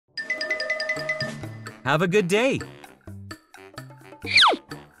Have a good day.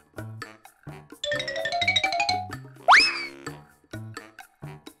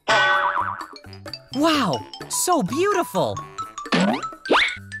 Wow, so beautiful!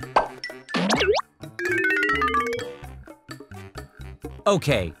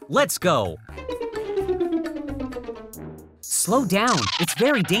 Okay, let's go. Slow down, it's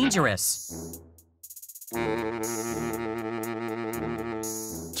very dangerous.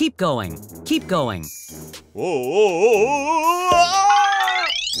 Keep going, keep going.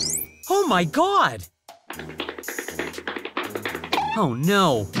 Oh my God! Oh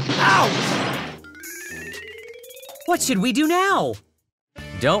no! Ouch! What should we do now?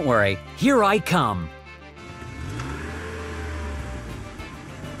 Don't worry, here I come.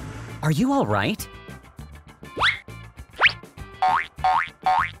 Are you all right?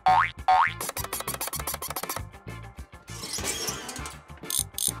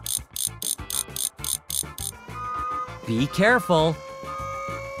 Be careful.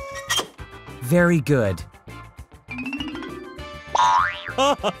 Very good.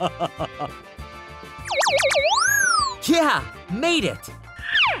 Yeah, made it!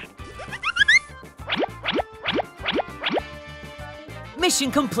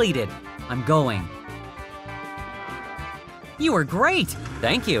 Mission completed. I'm going. You were great.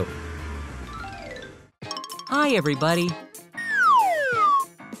 Thank you. Hi, everybody.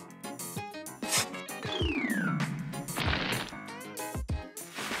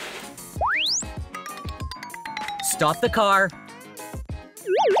 Stop the car.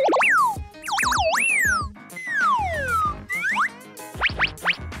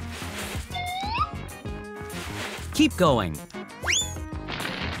 Keep going.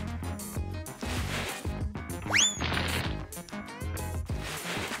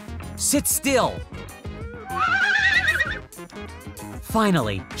 Sit still.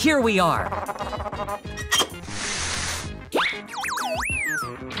 Finally, here we are.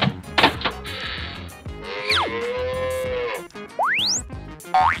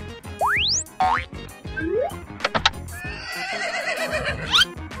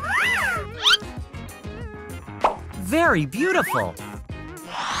 Very beautiful.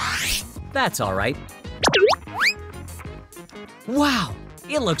 That's all right. Wow,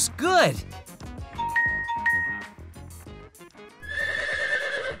 it looks good.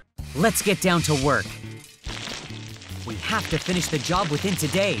 Let's get down to work. We have to finish the job within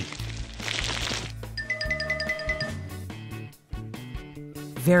today.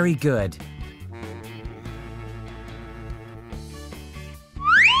 Very good.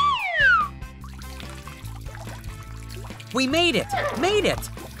 We made it! Made it!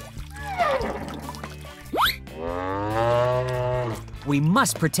 We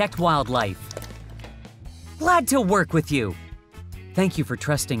must protect wildlife. Glad to work with you. Thank you for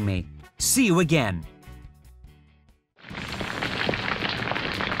trusting me. See you again.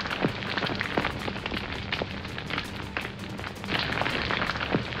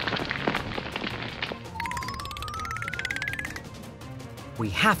 We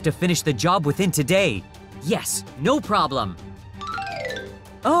have to finish the job within today. Yes, no problem.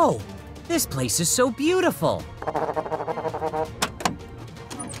 Oh, this place is so beautiful.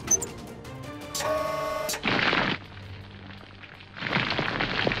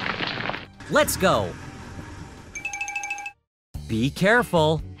 Let's go. Be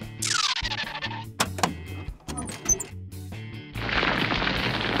careful.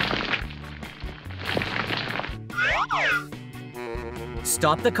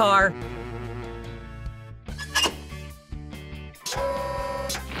 Stop the car.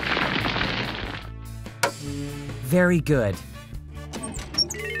 Very good.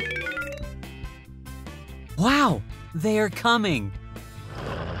 Wow, they are coming.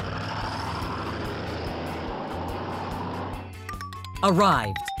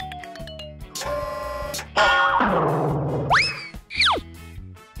 Arrived.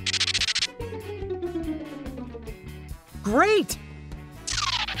 Great!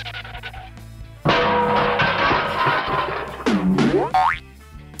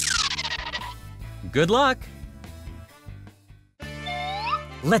 Good luck.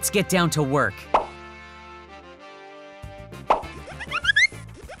 Let's get down to work.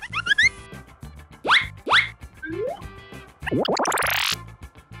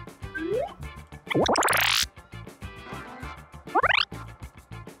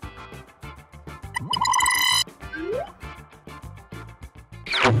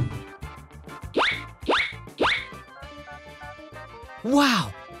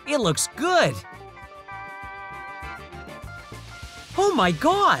 Wow, it looks good. Oh my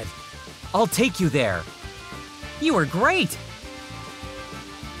God! I'll take you there. You are great.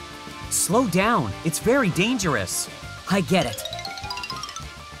 Slow down. It's very dangerous. I get it.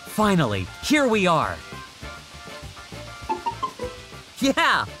 Finally, here we are.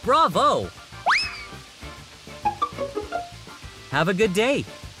 Yeah, bravo. Have a good day.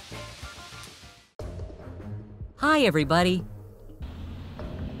 Hi, everybody.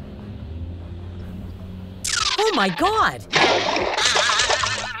 Oh my God!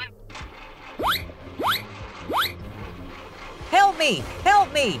 Help me!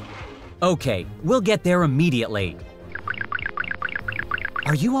 Help me! Okay, we'll get there immediately.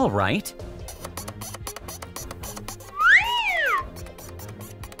 Are you all right?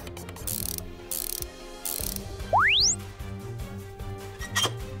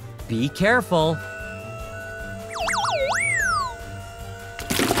 Be careful.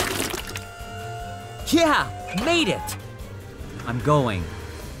 Yeah, made it! I'm going.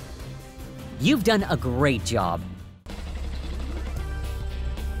 You've done a great job.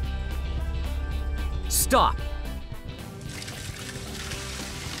 Stop!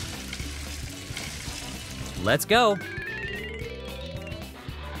 Let's go.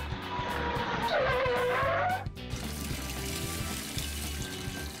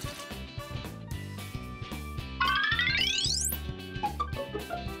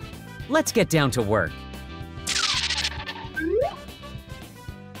 Let's get down to work.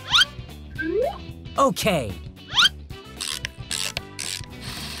 Okay.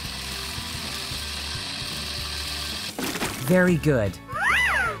 Very good.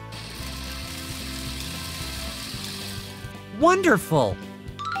 Wonderful.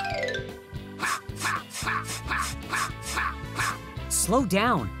 Slow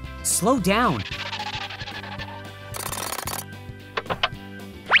down. Slow down.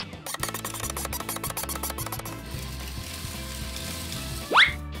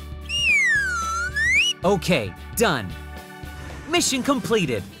 Okay, done. Mission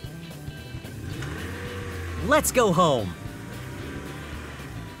completed. Let's go home.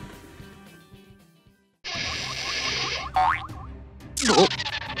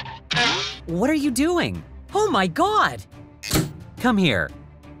 What are you doing? Oh my God! Come here.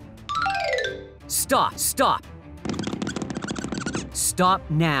 Stop, stop. Stop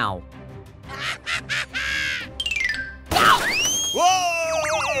now.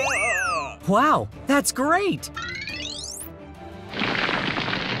 Wow, that's great!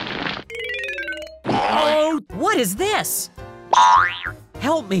 Oh, what is this?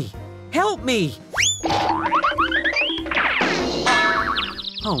 Help me! Help me!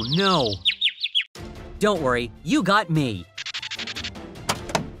 Oh no! Don't worry, you got me.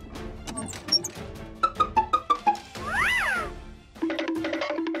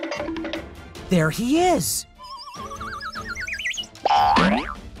 There he is!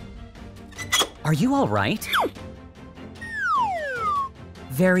 Are you all right?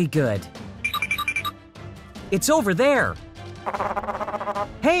 Very good. It's over there.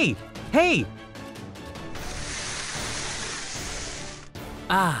 Hey! Hey!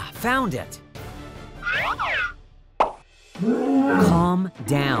 Ah, found it. Calm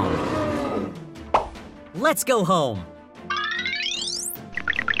down. Let's go home.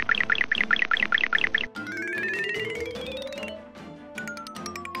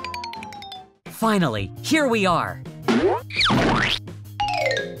 Finally, here we are.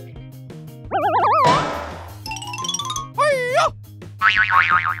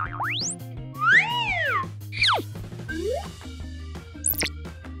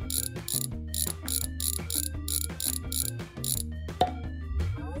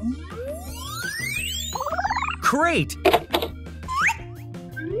 Great!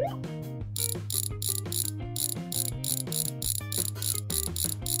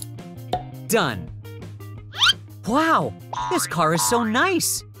 Done. Wow, this car is so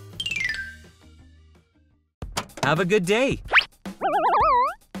nice. Have a good day.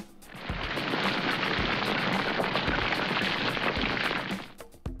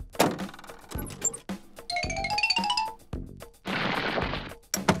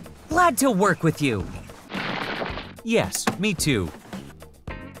 Glad to work with you. Yes, me too.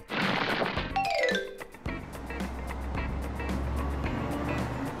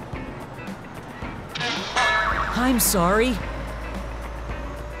 I'm sorry.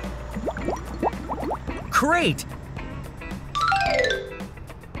 Great!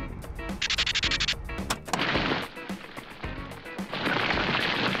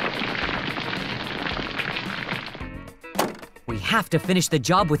 We have to finish the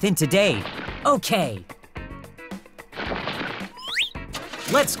job within today. Okay.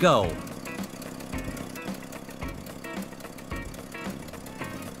 Let's go.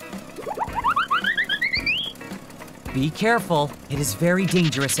 Be careful. It is very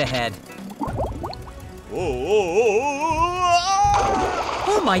dangerous ahead.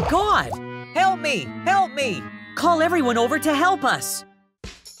 Oh my God! Help me! Help me! Call everyone over to help us!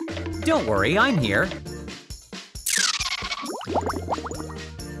 Don't worry, I'm here.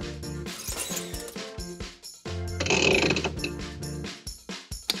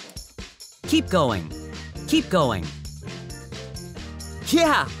 Keep going. Keep going.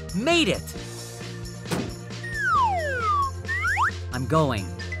 Yeah! Made it! I'm going.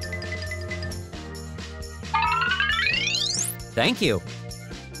 Thank you.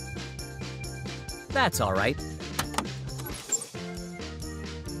 That's all right.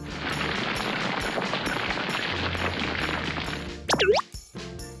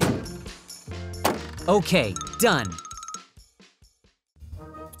 Okay, done.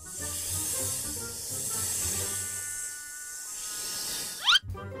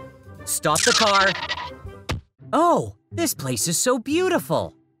 Stop the car. Oh, this place is so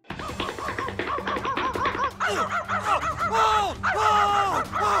beautiful.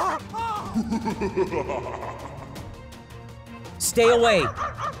 Stay away!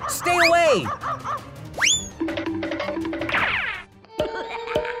 Stay away!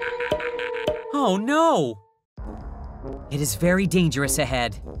 Oh no! It is very dangerous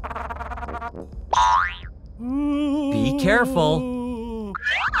ahead. Be careful.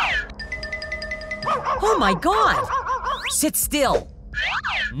 Oh my God! Sit still!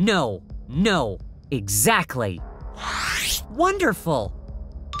 No, no, exactly. Wonderful!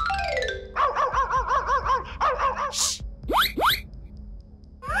 Shh.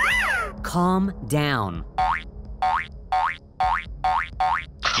 Calm down.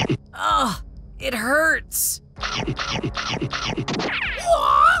 Ugh, it hurts.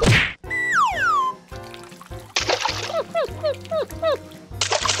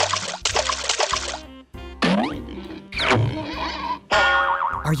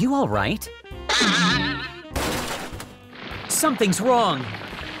 Are you all right? Something's wrong.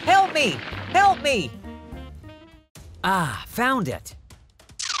 Help me! Help me! Ah, found it.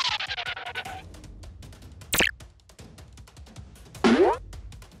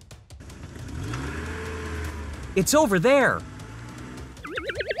 It's over there.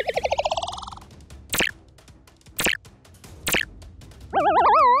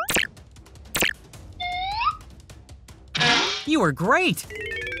 You are great.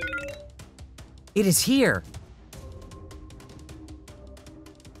 It is here.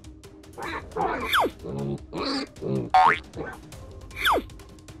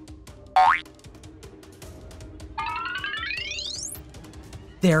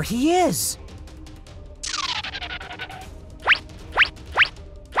 There he is.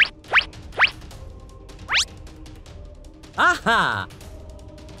 Aha!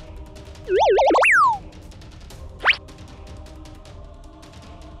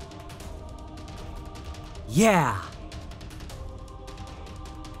 Yeah!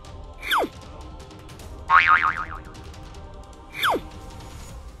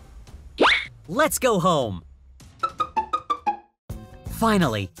 Let's go home!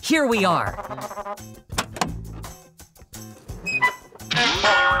 Finally, here we are!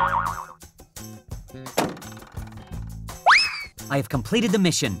 I have completed the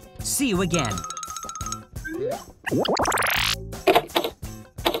mission. See you again.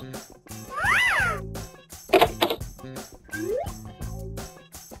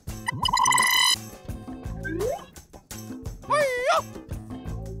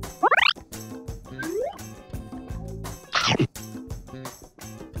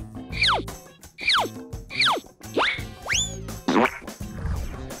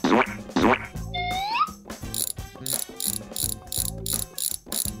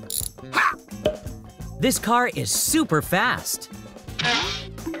 This car is super fast.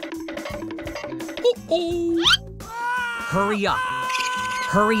 Hurry up.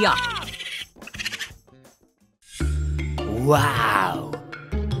 Hurry up. Wow.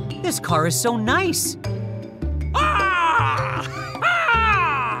 This car is so nice. It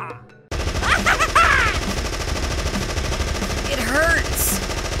hurts.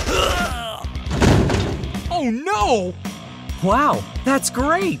 Oh no! Wow, that's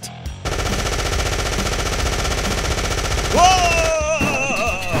great.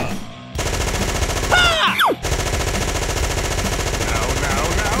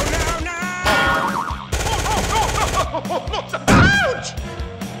 Ouch!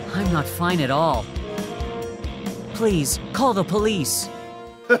 I'm not fine at all. Please, call the police.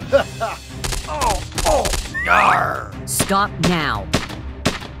 Yarr! Stop now.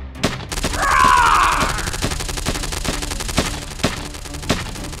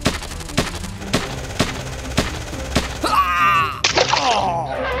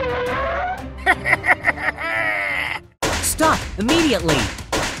 immediately.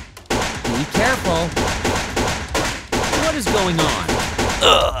 Be careful. What is going on?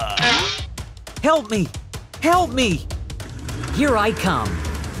 Help me! Help me! Here I come.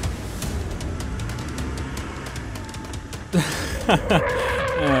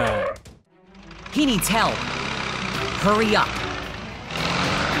 He needs help. Hurry up.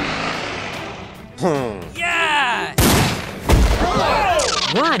 Yeah!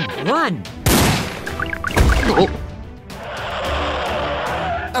 Run, run!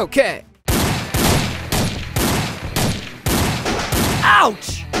 Okay.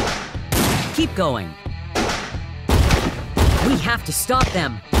 Ouch! Keep going. We have to stop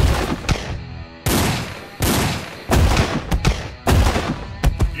them.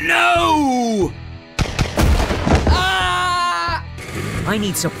 No! Ah! I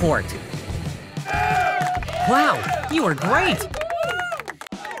need support. Wow, you are great!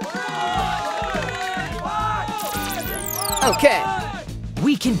 Okay.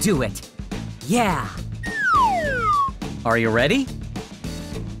 We can do it. Yeah. Are you ready?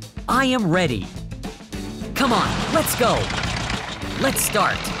 I am ready. Come on, let's go. Let's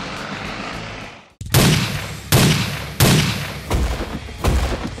start.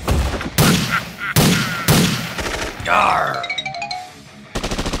 Yar!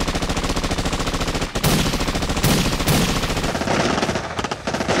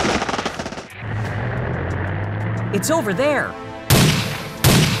 It's over there.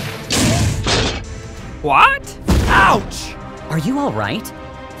 What? Ouch! Are you all right?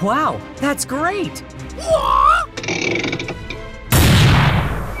 Wow, that's great.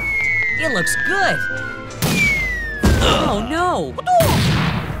 It looks good. Oh no.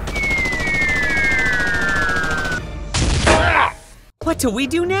 What do we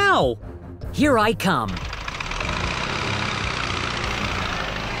do now? Here I come.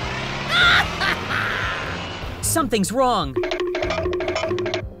 Something's wrong.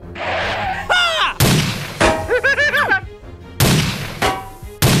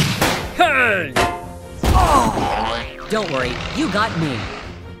 Hey! Don't worry, you got me.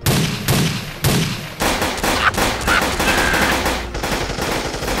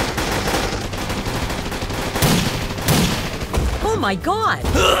 Oh my God!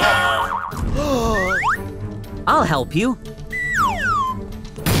 I'll help you.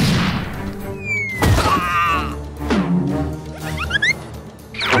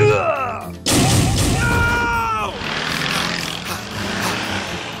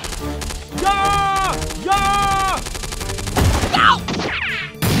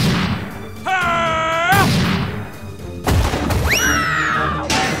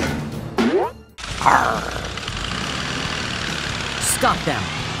 Stop them.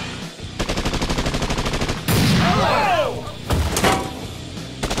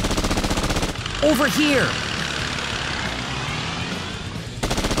 Over here.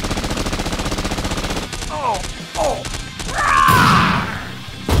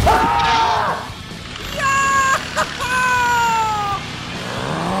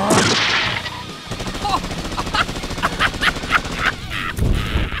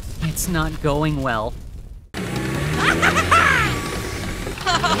 It's not going well.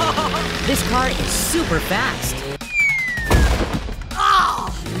 This car is super fast.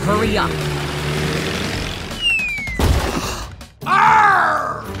 Hurry up.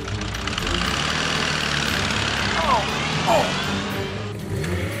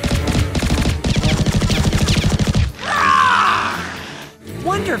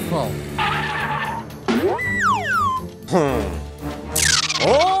 Wonderful.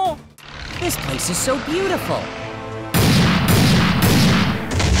 Oh, this place is so beautiful.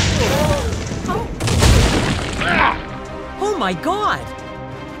 Oh my God!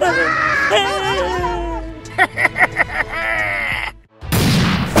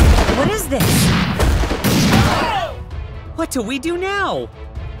 What is this? What do we do now?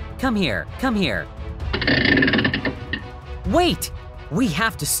 Come here, come here. Wait! We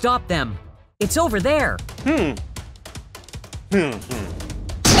have to stop them. It's over there.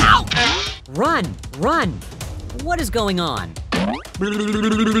 Run, run! What is going on?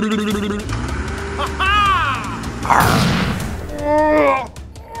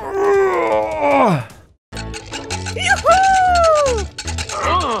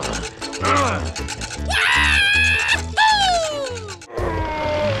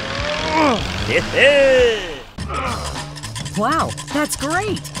 Wow, that's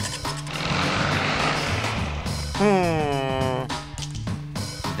great!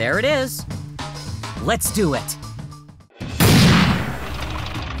 There it is. Let's do it.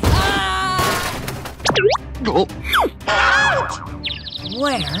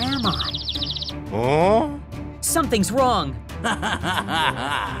 Where am I? Something's wrong. No!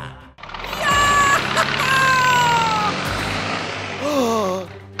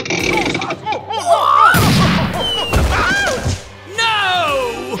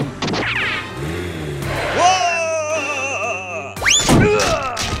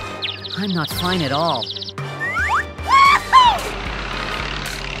 I'm not fine at all.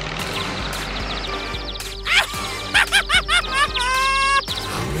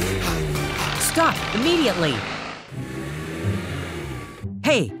 Stop immediately!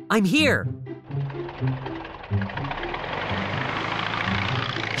 Hey, I'm here!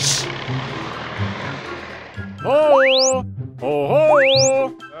 Oh!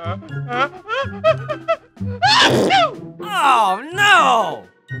 Oh! Oh no!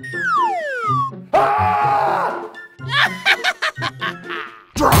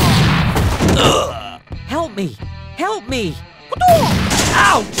 Help me! Help me!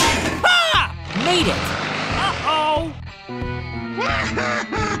 Ouch! Ha! Made it! Uh-oh!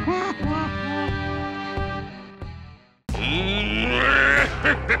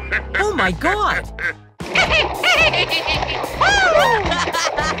 Oh my God!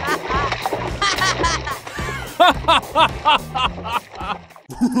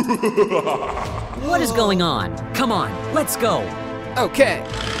 What is going on? Come on, let's go! Okay.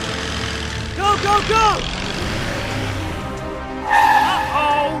 Go, go, go!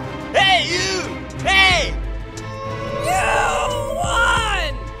 Uh-oh! Hey, you! Hey! You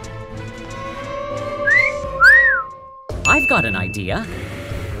won! I've got an idea.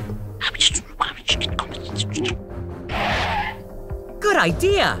 Good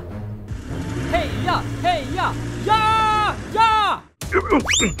idea! Hey, ya! Hey, ya! Ya! Ya!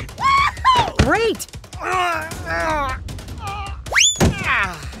 Great!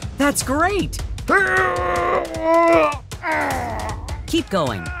 That's great! Keep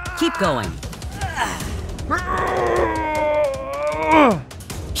going, keep going.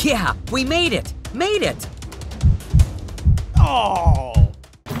 Yeah, we made it! Made it! Oh!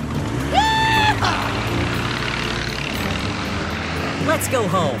 Let's go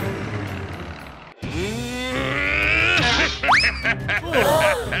home.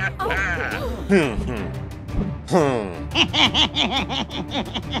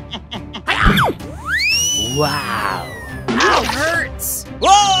 Wow! Ow, hurts!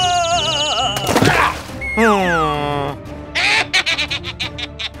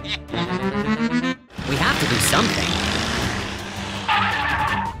 We have to do something.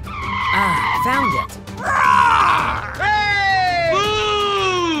 Ah, found it.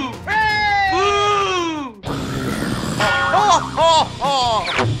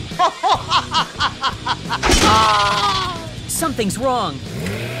 Something's wrong.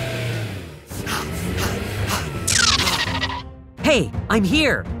 Hey, I'm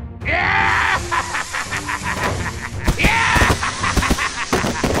here.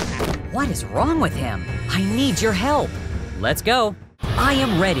 What is wrong with him? I need your help. Let's go. I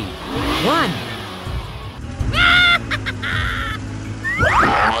am ready. Run!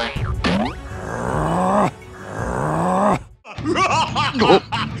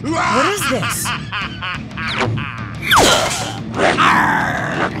 What is this?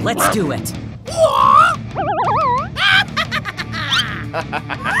 Let's do it.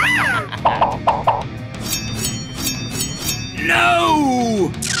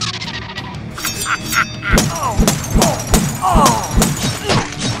 No!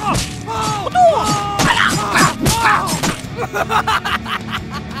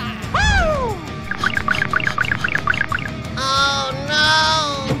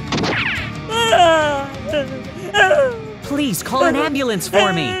 Please call an ambulance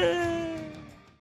for me.